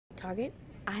Target.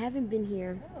 I haven't been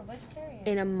here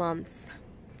in a month.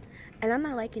 And I'm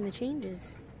not liking the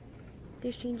changes.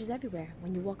 There's changes everywhere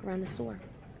when you walk around the store.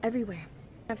 Everywhere.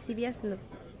 I have CVS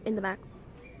in the back.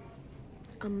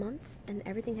 A month and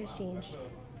everything has changed.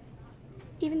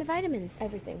 Even the vitamins.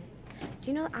 Everything.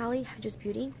 Do you know Ali had just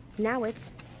beauty? Now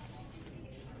it's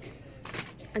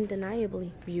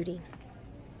undeniably beauty.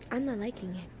 I'm not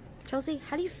liking it. Chelsea,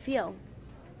 how do you feel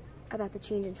about the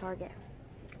change in Target?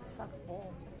 It sucks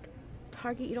balls.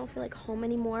 Target, you don't feel like home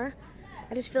anymore?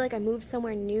 I just feel like I moved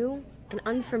somewhere new and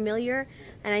unfamiliar,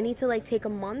 and I need to like take a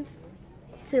month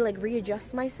to like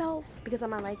readjust myself because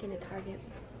I'm not liking it. Target.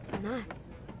 I'm not.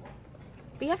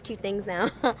 But you have cute things now.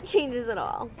 Changes it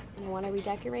all. And I want to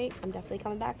redecorate. I'm definitely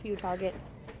coming back for you, Target.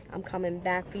 I'm coming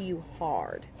back for you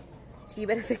hard. So you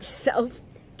better fix yourself.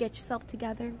 Get yourself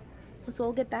together. Let's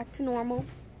all get back to normal.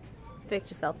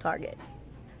 Fix yourself, Target.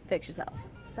 Fix yourself.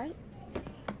 Right?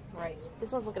 Right.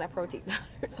 This one's looking at protein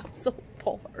powders. I'm so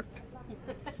bored.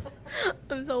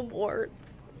 I'm so bored.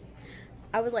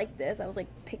 I was like this. I was like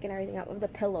picking everything up. The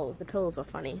pillows. The pillows were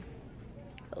funny.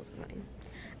 Pillows were funny.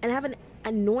 And I have an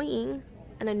annoying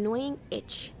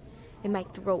itch in my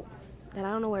throat that I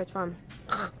don't know where it's from.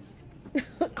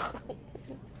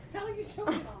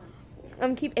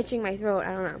 I'm keep itching my throat.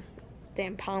 I don't know.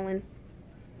 Damn pollen.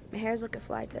 My hair's looking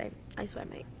fly today. I swear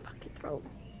my fucking throat.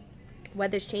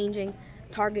 Weather's changing.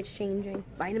 Target's changing.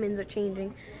 Vitamins are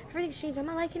changing. Everything's changed. I'm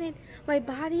not liking it. My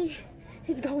body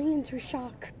is going into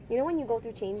shock. You know when you go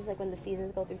through changes, like when the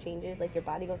seasons go through changes, like your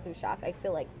body goes through shock? I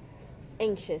feel like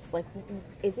anxious. Like,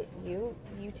 is it you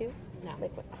too? No.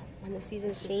 Like when the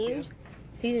seasons change,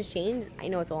 I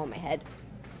know it's all in my head.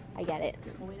 I get it.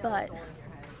 Well, we know But it's all in your head.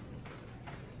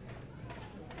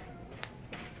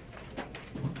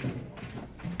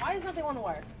 Why does nothing want to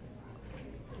work?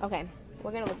 okay,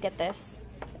 we're gonna look at this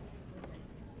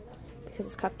because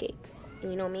it's cupcakes.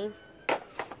 And you know me,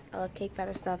 I love cake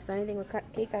batter stuff. So anything with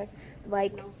cake batters,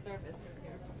 like No service in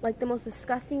here. like the most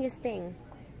disgustingest thing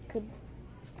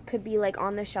could be like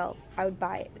on the shelf. I would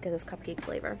buy it because it's cupcake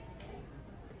flavor.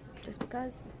 Just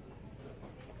because.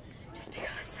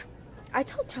 I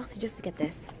told Chelsea just to get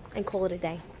this and call it a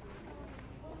day.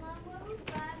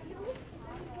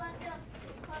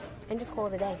 And just call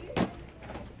it a day.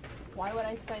 Why would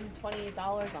I spend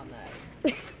 $28 on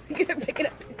that? You're gonna pick it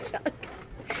up and chuck.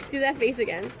 Do that face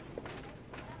again.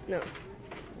 No.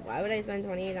 Why would I spend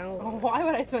 $28? Why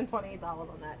would I spend $28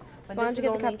 on that? So why don't you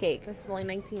get the cupcake? This is only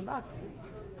 19 bucks.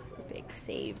 Big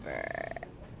saver.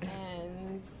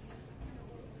 And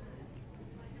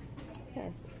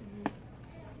Yes.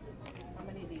 how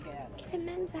many do you get out of it? Even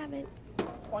men's have it.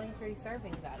 23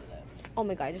 servings out of this. Oh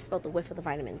my god, I just felt the whiff of the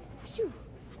vitamins. Phew.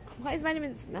 Why does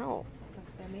vitamins smell? Because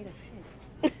they're made of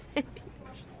shit.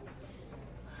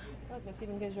 Look, this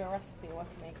even gives you a recipe of what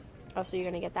to make. Oh, so you're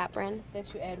gonna get that brand?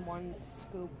 This you add 1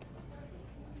 scoop.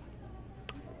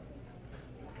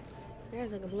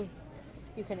 There's like a blue.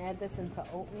 You can add this into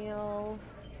oatmeal,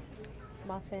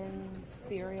 muffins,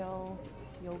 cereal,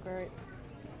 yogurt,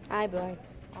 Hi, boy.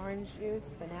 orange juice,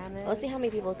 bananas. Let's see how many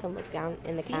people can look down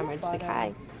in the camera and just be butter. hi.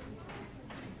 Is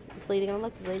this lady gonna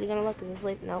look? Is this lady gonna look? Is this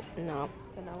lady? Nope. No.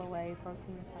 Vanilla whey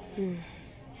protein powder.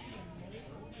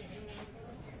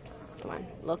 Come on,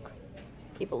 look.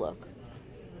 People look.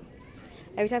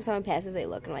 Every time someone passes, they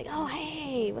look and I'm like, oh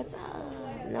hey, what's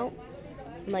up? Nope.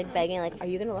 I'm like begging, like, are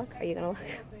you gonna look? Are you gonna look?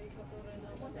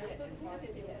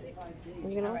 Are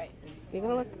you gonna look? You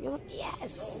gonna look? You look?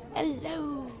 Yes.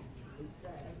 Hello.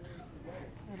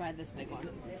 I'll buy this big one.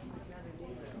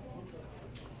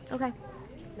 Okay.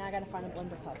 Now I gotta find a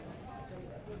blender cup.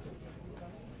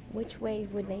 Which way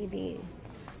would they be?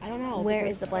 I don't know. Where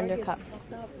because is the blender Target's cup?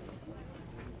 fucked up.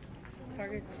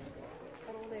 Target's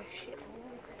got all their shit all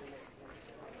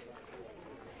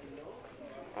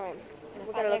over. Alright.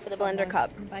 We gotta look for the blender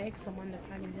cup. If I ask someone to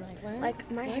kind of be like, what?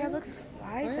 Like, my hair looks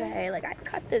fly What? today. Like, I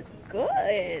cut this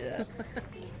good.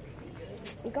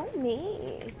 Go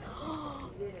me.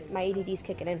 My ADD's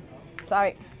kicking in.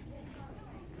 Sorry.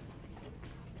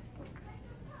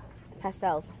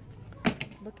 Pastels.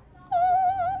 Look.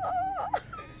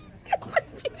 My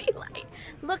beauty light.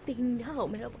 Look, they know.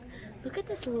 Look at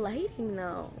this lighting,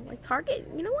 though. Like, Target,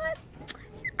 you know what?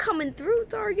 You're coming through,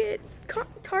 Target.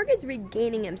 Target's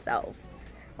regaining himself.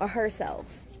 Or herself.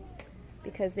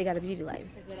 Because they got a beauty light.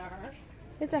 Is it a her?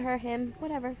 It's a her, him,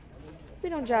 whatever. We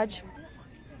don't judge.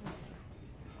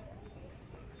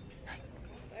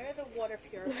 Where are the water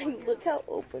purifiers? Like, look how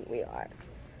open we are.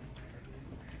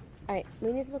 Alright,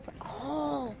 we need to look for...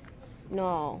 Oh!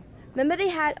 No. Remember they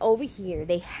had over here,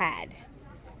 they had...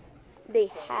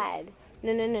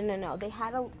 No. They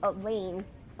had a lane.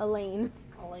 Elaine?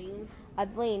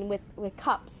 lane with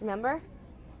cups, remember?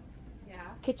 Yeah.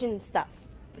 Kitchen stuff.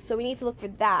 So we need to look for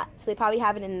that. So they probably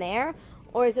have it in there.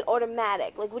 Or is it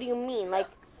automatic? Like, what do you mean? Like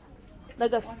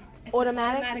a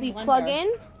automatic? Do you plug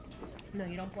in? No,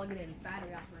 you don't plug it in.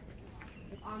 Battery operated.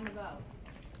 It's on the go.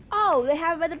 Oh, they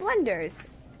have it by the blenders.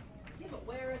 Yeah, but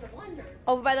where are the blenders?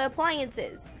 Over by the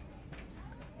appliances.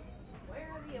 Where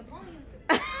are the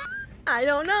appliances? I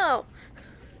don't know.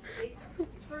 They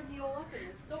screwed you all up in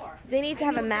the store. They need to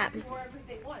have a map. I knew exactly where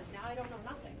everything was. Now I don't know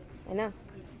nothing. I know.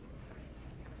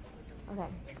 Okay.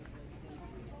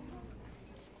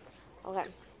 Okay.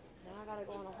 Now I gotta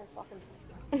go on a whole fucking...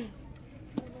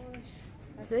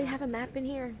 Do they have a map in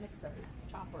here? Mixers,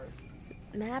 choppers.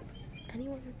 Map?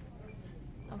 Anyone?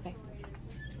 Okay.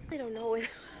 I don't know it.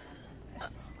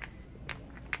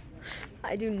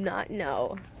 I do not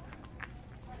know.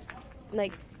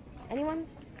 Like, anyone?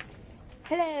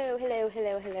 Hello, hello,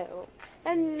 hello, hello.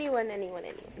 Anyone.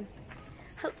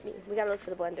 Help me. We gotta look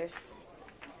for the blenders.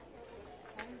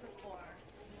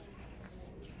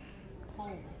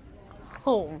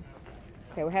 Home.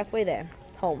 Okay, we're halfway there.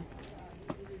 Home.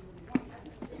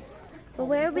 But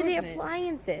where would be the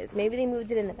appliances? Maybe they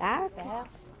moved it in the back? Bath,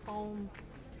 home,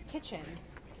 kitchen.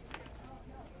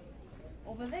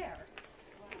 Over there.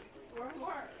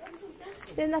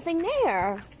 There's nothing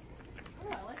there. Oh,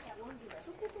 I like that laundry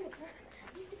basket.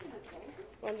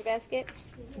 Laundry basket?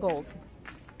 Gold.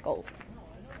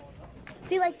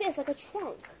 See, like this, like a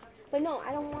trunk. But no,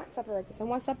 I don't want something like this. I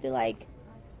want something like...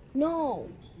 No,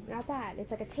 not that.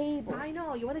 It's like a table. I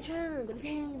know, you want a trunk, a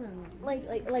table.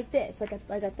 Like this, like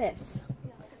a this.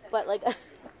 But like a...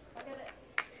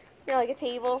 You know, like a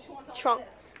table, trunk,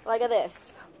 like a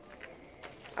this.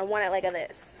 I want it like a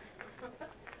this.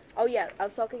 Oh yeah, I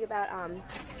was talking about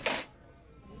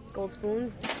gold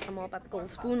spoons. I'm all about the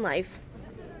gold spoon life.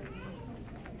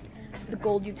 The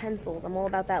gold utensils. I'm all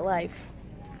about that life.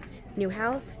 New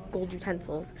house, gold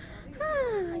utensils.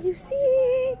 Ah, you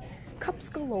see, cups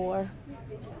galore.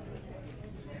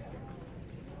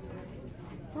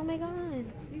 Oh my god!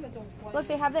 Look,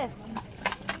 they have this.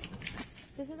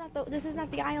 This is not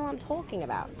the aisle I'm talking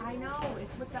about. I know,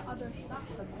 it's with the other stuff,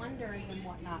 the blenders and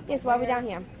whatnot. Yes, why are we down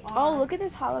here? Oh, look at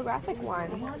this holographic one.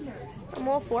 Blenders. I'm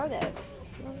all for this.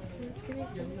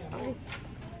 Rude. Okay.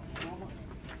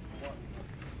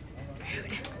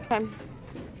 I'm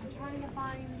trying to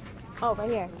find Oh,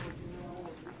 right here.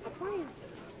 appliances.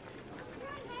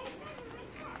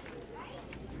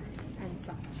 And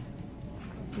such.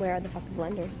 Where are the fucking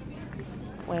blenders?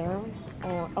 Where?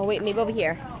 Oh wait, maybe over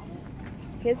here.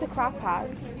 Here's the crock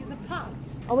pots. These are pots.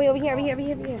 Oh wait, over here. Over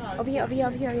here.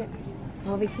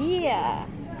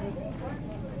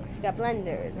 We got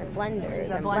blenders and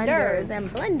blenders and blenders and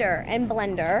blender and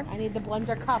blender. I need the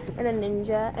blender cup. And a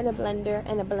ninja and a blender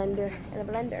and a blender and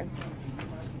a blender.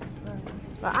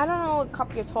 But I don't know what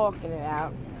cup you're talking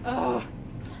about. Ugh.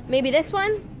 Maybe this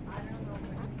one?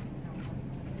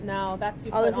 No, that's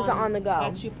you. Oh, this is on the go.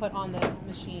 That's you put on the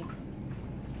machine.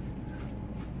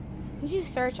 Did you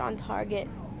search on Target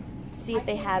to see if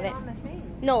they have it? On the thing.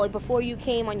 No, like before you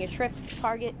came on your trip to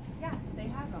Target, Yes, they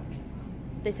have them.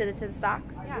 they said it's in stock?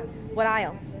 Yes. What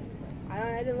aisle?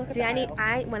 I didn't look at See,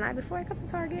 that. before I come to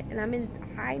Target and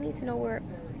I need to know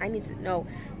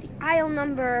the aisle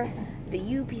number, the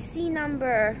UPC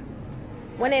number,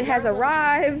 when it has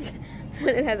arrived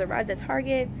at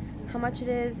Target, how much it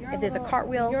is, if there's a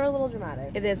cartwheel. You're a little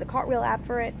dramatic. If there's a cartwheel app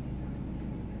for it.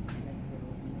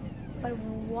 But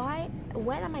why?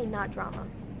 When am I not drama?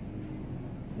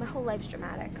 My whole life's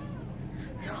dramatic.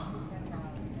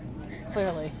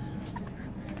 Clearly.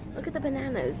 Look at the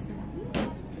bananas.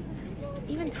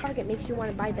 Even Target makes you want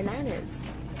to buy bananas.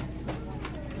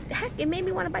 Heck, it made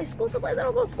me want to buy school supplies. I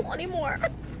don't go to school anymore.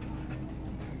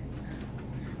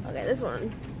 Okay, this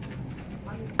one.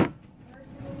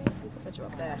 Put you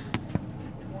up there.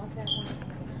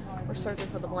 We're searching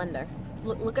for the blender.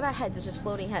 Look at our heads. It's just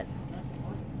floating heads.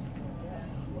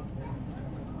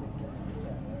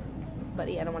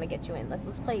 Buddy, I don't want to get you in.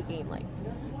 Let's play a game. Like,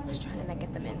 let's try to not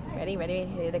get them in. Ready?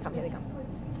 Here they come.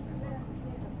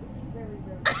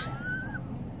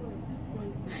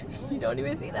 You don't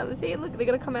even see them. See, look, they're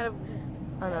gonna come out of.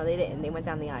 Oh no, they didn't. They went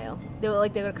down the aisle. They were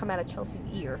like they're gonna come out of Chelsea's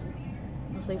ear.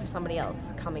 Let's wait for somebody else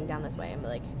coming down this way and be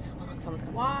like, oh look, someone's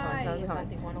coming. Why? Someone's coming.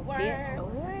 Something want to work. See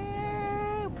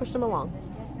it? Push them along.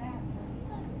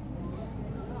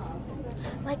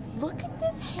 Like, look at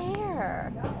this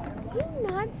hair. Do you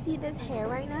not see this hair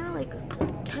right now? Like,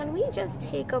 can we just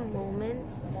take a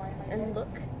moment and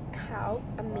look how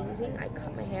amazing I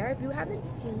cut my hair? If you haven't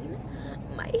seen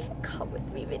my cut with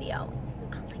me video,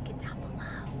 I'll link it down below.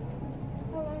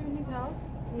 How long can you tell?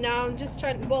 No, I'm just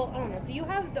trying. Well, I don't know. Do you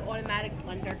have the automatic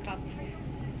blender cups?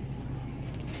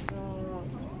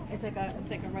 It's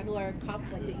like a regular cup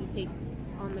like that you take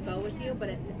on the go with you, but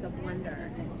it's a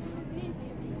blender.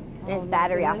 It's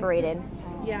battery operated.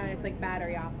 Yeah, it's like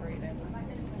battery operated.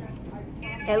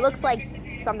 It looks like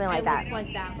something like that. It looks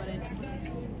like that, but it's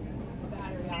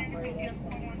battery operated.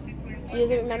 She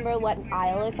doesn't remember what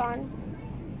aisle it's on.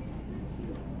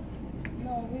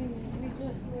 No, we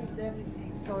just moved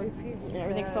everything. So if he's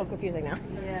Everything's so confusing now.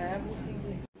 yeah,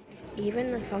 everything is.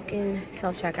 Even the fucking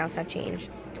self-checkouts have changed.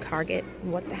 Target,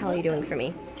 what the hell are you doing for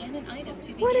me? Scan an item to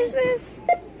begin. What is this?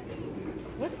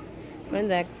 What? What in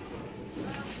the...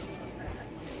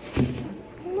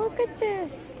 Look at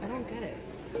this. I don't get it.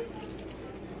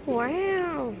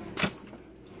 Wow.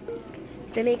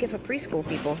 They make it for preschool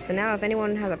people. So now if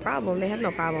anyone has a problem, they have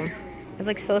no problem. It's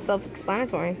like so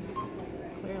self-explanatory.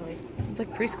 Clearly. It's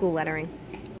like preschool lettering.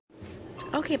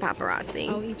 Okay, paparazzi.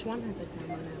 Oh, each one has a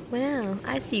camera now. Wow,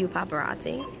 I see you,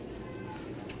 paparazzi.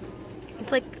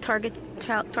 It's like Target's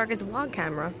vlog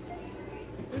camera.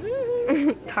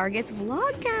 Target's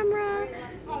vlog camera.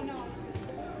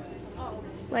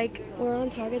 Like, we're on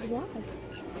Target's vlog.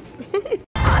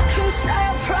 I can say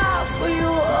a prayer for you,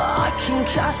 or I can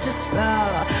cast a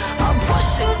spell. I'll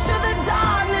push you to the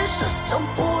darkness just to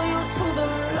pull you to